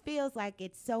 It feels like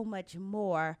it's so much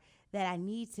more that I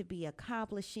need to be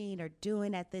accomplishing or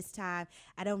doing at this time.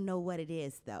 I don't know what it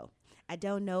is, though. I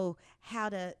don't know how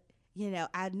to,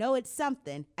 I know it's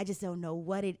something. I just don't know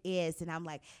what it is. And I'm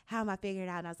like, how am I figuring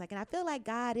it out? And I was like, and I feel like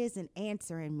God isn't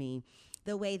answering me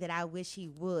the way that I wish he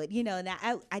would, and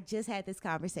I just had this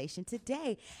conversation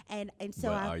today. And so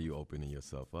but are you opening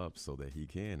yourself up so that he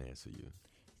can answer you?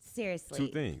 Seriously. Two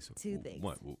things. Two things.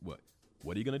 What?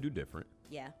 what are you going to do different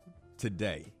Yeah.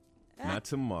 today? Not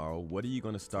tomorrow. What are you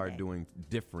going to start doing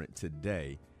different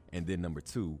today? And then number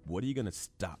 2, what are you going to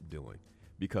stop doing?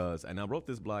 Because, and I wrote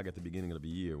this blog at the beginning of the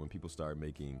year when people start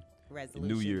making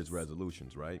New Year's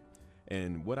resolutions, right?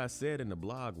 And what I said in the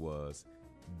blog was,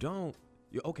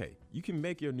 you can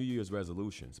make your New Year's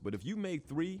resolutions, but if you make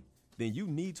 3, then you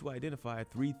need to identify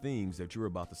 3 things that you're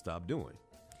about to stop doing.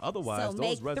 Otherwise, so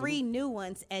make 3 new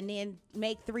ones and then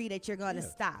make 3 that you're going to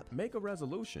stop. Make a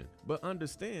resolution, but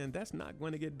understand that's not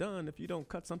going to get done if you don't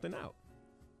cut something out.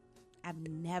 I've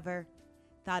never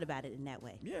thought about it in that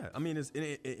way. Yeah, I mean,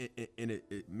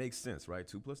 it makes sense, right?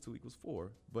 2 + 2 =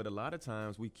 4. But a lot of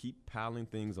times we keep piling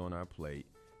things on our plate,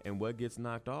 and what gets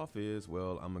knocked off is,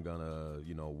 well, I'm gonna,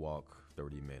 walk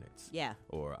 30 minutes. Yeah.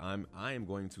 Or I am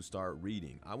going to start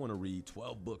reading. I want to read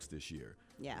 12 books this year.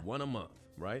 Yeah. 1 a month,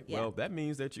 right? Yeah. Well, that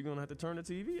means that you're gonna have to turn the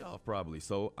TV off probably.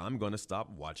 So I'm gonna stop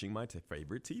watching my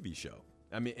favorite TV show.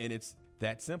 I mean, and it's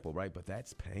that simple, right? But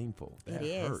that's painful. That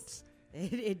hurts.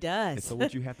 It does. And so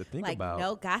what you have to think about.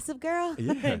 No Gossip Girl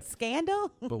Yeah. and Scandal.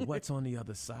 But what's on the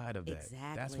other side of that?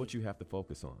 Exactly. That's what you have to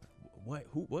focus on.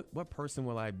 What person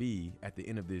will I be at the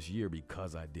end of this year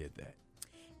because I did that?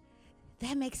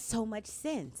 That makes so much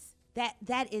sense.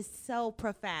 That is so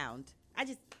profound.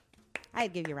 I'd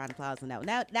give you a round of applause on that one.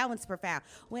 That one's profound.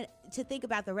 To think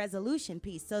about the resolution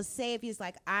piece. So say if you're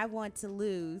like, I want to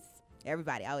lose.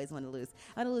 Everybody always want to lose.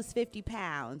 I want to lose 50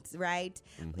 pounds, right?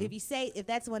 Mm-hmm. If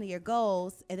that's one of your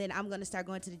goals, and then I'm going to start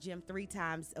going to the gym 3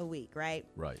 times a week, right?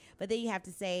 Right. But then you have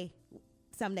to say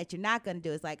something that you're not going to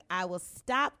do. It's like, I will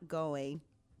stop going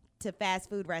to fast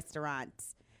food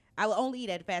restaurants. I will only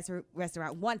eat at a fast food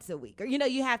restaurant once a week. Or,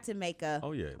 you have to make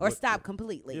stop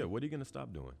completely. Yeah, what are you going to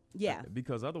stop doing? Yeah.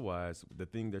 Because otherwise, the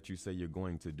thing that you say you're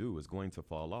going to do is going to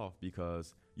fall off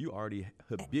because you already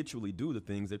habitually do the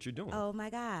things that you're doing. Oh, my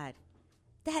God.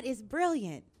 That is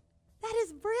brilliant. That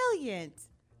is brilliant.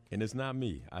 And it's not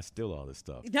me. I steal all this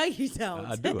stuff. No, you don't.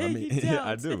 I do. I mean, You don't.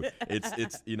 I do. It's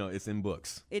it's in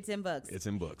books. It's in books. It's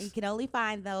in books. You can only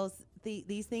find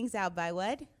these things out by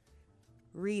what?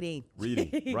 Reading.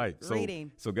 Reading. Right. So,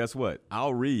 Reading. So guess what?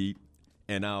 I'll read,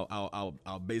 and I'll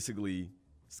basically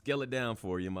scale it down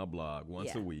for you in my blog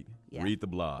once a week. Yeah. Read the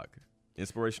blog,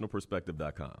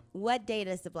 inspirationalperspective.com. What day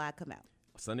does the blog come out?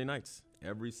 Sunday nights.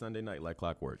 Every Sunday night, like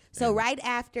clockwork. So right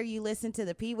after you listen to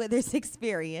the P. Withers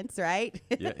Experience, right?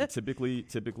 Yeah, and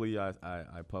typically I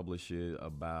publish it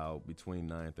about between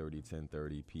 9:30,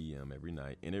 10:30 p.m. every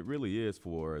night, and it really is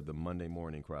for the Monday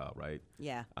morning crowd, right?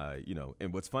 Yeah.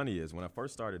 And what's funny is when I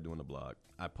first started doing the blog,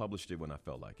 I published it when I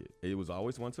felt like it. It was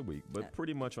always once a week, but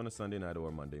pretty much on a Sunday night or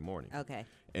a Monday morning. Okay.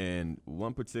 And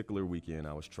one particular weekend,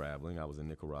 I was traveling. I was in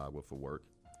Nicaragua for work,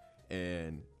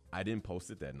 and I didn't post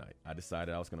it that night. I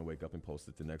decided I was going to wake up and post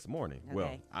it the next morning. Okay.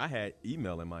 Well, I had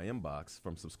email in my inbox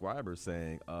from subscribers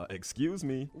saying, excuse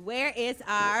me. Where is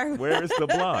the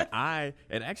blog?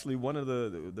 And actually one of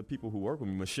the people who work with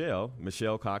me,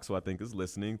 Michelle Cox, who I think is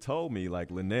listening, told me,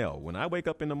 like, Linnell, when I wake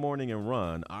up in the morning and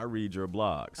run, I read your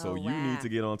blog. So you need to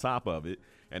get on top of it.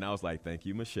 And I was like, thank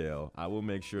you, Michelle. I will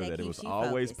make sure that it was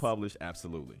always published.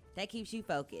 Absolutely. That keeps you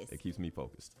focused. It keeps me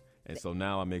focused. And so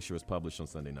now I make sure it's published on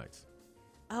Sunday nights.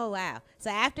 Oh, wow. So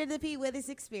after the P. Withers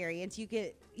Experience, you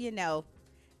could,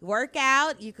 work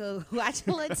out. You could watch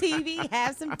a little TV,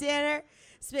 have some dinner,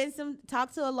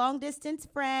 talk to a long distance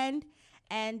friend,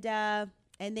 and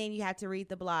then you have to read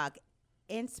the blog,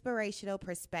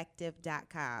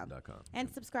 inspirationalperspective.com.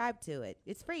 And subscribe to it.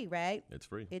 It's free, right? It's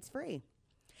free. It's free.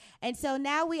 And so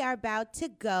now we are about to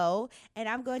go, and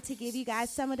I'm going to give you guys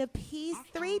some of the P's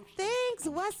 3 things.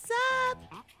 What's up?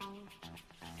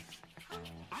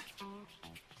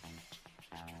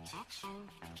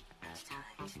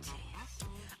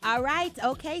 All right.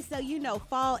 Okay. So,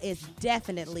 fall is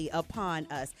definitely upon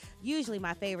us. Usually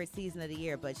my favorite season of the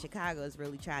year, but Chicago is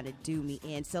really trying to do me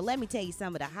in. So let me tell you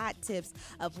some of the hot tips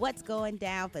of what's going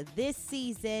down for this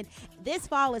season. This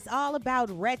fall is all about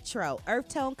retro, earth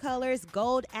tone colors,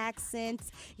 gold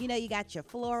accents. You got your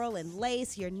floral and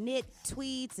lace, your knit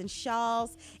tweeds and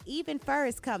shawls. Even fur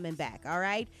is coming back. All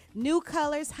right. New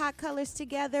colors, hot colors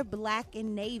together, black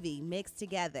and navy mixed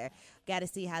together. Got to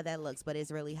see how that looks, but it's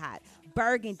really hot.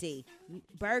 Burgundy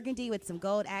with some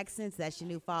gold accents. That's your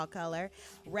new fall color.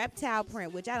 Reptile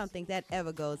print, which I don't think that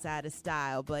ever goes out of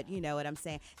style, but you know what I'm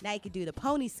saying. Now you can do the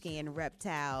pony skin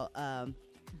reptile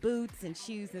boots and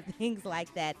shoes and things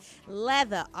like that.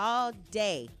 Leather all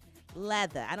day.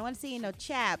 Leather. I don't want to see no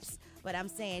chaps, but I'm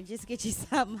saying just get you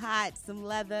something hot, some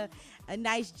leather, a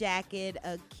nice jacket,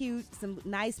 some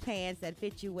nice pants that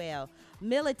fit you well.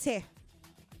 Military.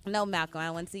 No, Malcolm, I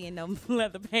don't want to see no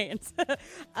leather pants.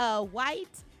 White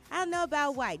I don't know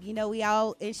about white. You know, we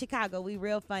all in Chicago, we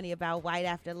real funny about white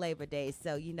after Labor Day.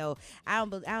 So, you know, I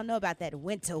don't know about that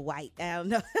winter white. I don't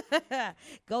know.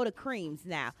 Go to creams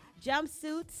now.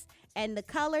 Jumpsuits. And the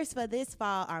colors for this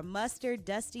fall are mustard,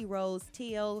 dusty rose,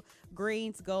 teal,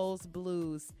 greens, golds,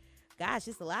 blues. Gosh,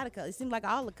 it's a lot of colors. It seems like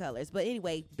all the colors. But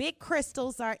anyway, big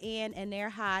crystals are in and they're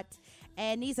hot.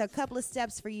 And these are a couple of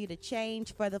steps for you to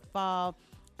change for the fall.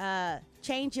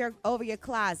 Change over your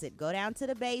closet. Go down to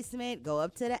the basement. Go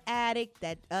up to the attic,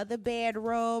 that other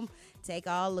bedroom. Take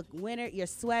all the your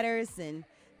sweaters and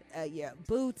your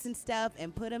boots and stuff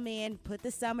and put them in. Put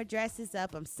the summer dresses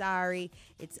up. I'm sorry.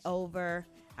 It's over.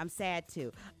 I'm sad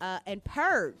too. And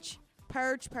purge.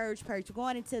 We're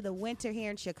going into the winter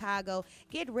here in Chicago.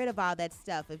 Get rid of all that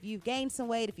stuff. If you've gained some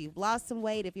weight, if you've lost some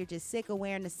weight, if you're just sick of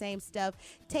wearing the same stuff,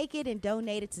 take it and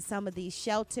donate it to some of these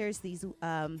shelters, these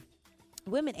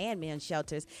women and men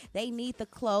shelters. They need the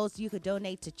clothes. You could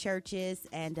donate to churches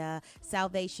and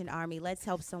Salvation Army. Let's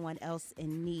help someone else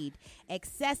in need.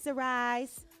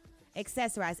 Accessorize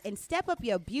and step up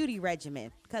your beauty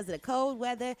regimen because the cold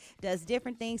weather does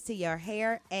different things to your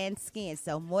hair and skin.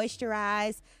 So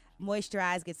moisturize,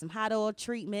 get some hot oil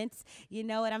treatments. You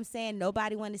know what I'm saying?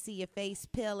 Nobody want to see your face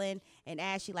peeling and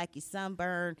ashy like you're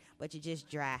sunburned, but you're just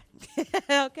dry.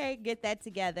 Okay, get that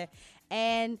together.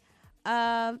 And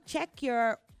check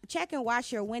and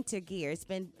wash your winter gear. It's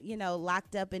been,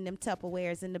 locked up in them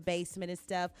Tupperwares in the basement and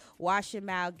stuff. Wash them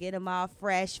out, get them all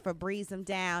fresh, Febreze them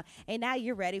down. And now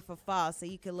you're ready for fall so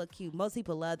you can look cute. Most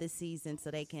people love this season so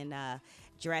they can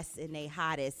dress in their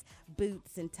hottest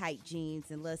boots and tight jeans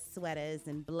and little sweaters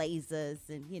and blazers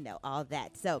and, all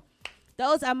that. So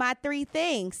those are my 3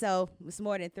 things. So it's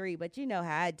more than 3, but you know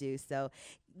how I do. So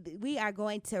we are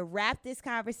going to wrap this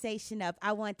conversation up.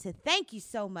 I want to thank you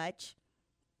so much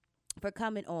for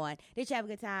coming on. Did you have a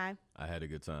good time? I had a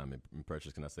good time. And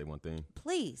Precious, can I say one thing?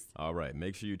 Please. All right.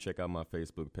 Make sure you check out my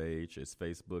Facebook page. It's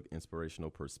Facebook Inspirational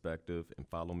Perspective. And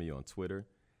follow me on Twitter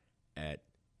at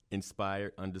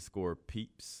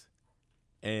inspired_peeps.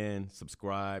 And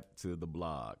subscribe to the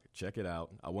blog. Check it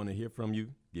out. I want to hear from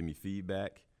you. Give me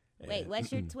feedback. Wait,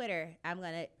 what's your Twitter? I'm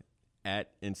going to...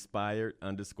 At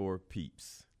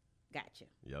inspired_peeps. Gotcha.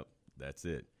 Yep, that's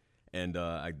it. And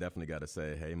I definitely got to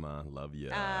say, hey, Mom, love you.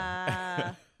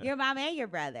 Your mom and your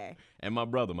brother. And my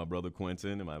brother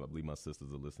Quentin, and I believe my sisters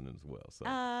are listening as well. So.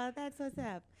 That's what's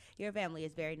up. Your family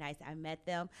is very nice. I met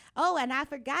them. Oh, and I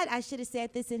forgot, I should have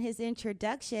said this in his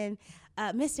introduction.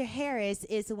 Mr. Harris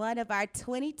is one of our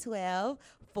 2012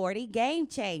 40 Game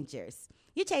Changers.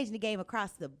 You're changing the game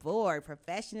across the board,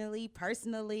 professionally,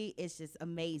 personally. It's just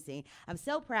amazing. I'm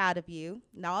so proud of you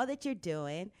and all that you're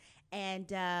doing.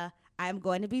 And I'm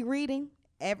going to be reading.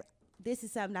 This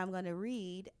is something I'm going to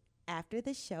read after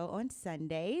the show on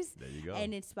Sundays. There you go.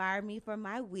 And inspire me for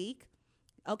my week.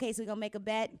 Okay, so we're going to make a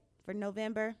bet for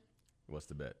November. What's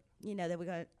the bet?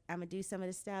 That I'm gonna do some of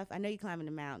the stuff. I know you're climbing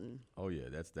the mountain. Oh yeah,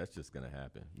 that's just gonna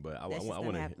happen. But I That's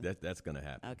want to. That's gonna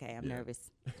happen. Okay, I'm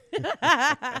nervous.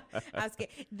 I'm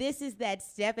scared. This is that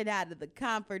stepping out of the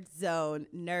comfort zone,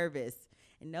 nervous,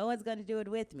 and no one's gonna do it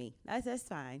with me. That's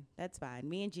fine. That's fine.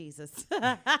 Me and Jesus.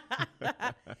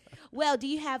 Well, do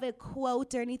you have a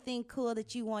quote or anything cool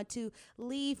that you want to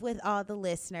leave with all the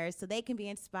listeners so they can be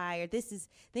inspired?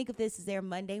 Think of this as their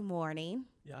Monday morning.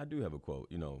 Yeah, I do have a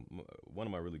quote. One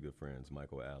of my really good friends,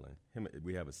 Michael Allen,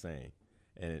 we have a saying,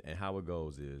 and how it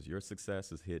goes is, your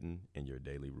success is hidden in your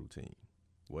daily routine.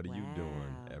 What are you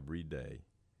doing every day,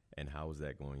 and how is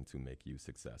that going to make you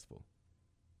successful?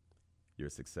 Your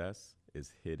success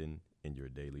is hidden in your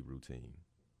daily routine.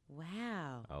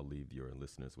 Wow. I'll leave your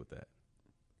listeners with that.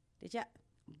 Did y'all?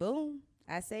 Boom.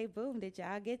 I say boom. Did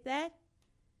y'all get that?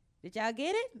 Did y'all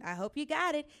get it? I hope you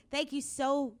got it. Thank you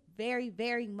so very,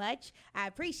 very much. I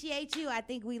appreciate you. I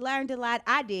think we learned a lot.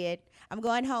 I did. I'm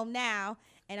going home now,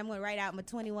 and I'm going to write out my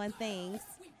 21 things.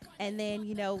 And then,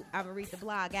 I'm going to read the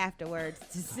blog afterwards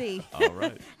to see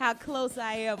how close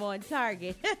I am on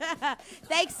target.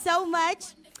 Thanks so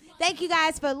much. Thank you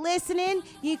guys for listening.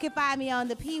 You can find me on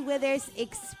the P. Withers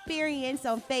Experience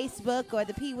on Facebook or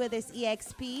the P. Withers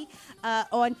EXP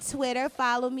on Twitter.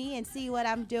 Follow me and see what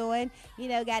I'm doing.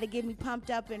 Got to get me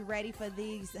pumped up and ready for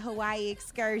these Hawaii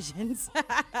excursions.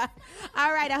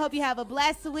 All right. I hope you have a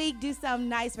blessed week. Do something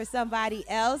nice for somebody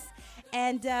else.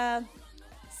 And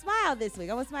smile this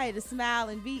week. I want somebody to smile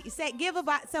and give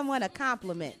someone a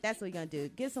compliment. That's what we're going to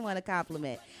do. Give someone a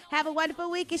compliment. Have a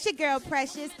wonderful week. It's your girl,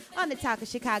 Precious, on the Talk of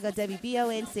Chicago,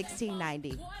 WVON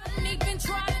 1690.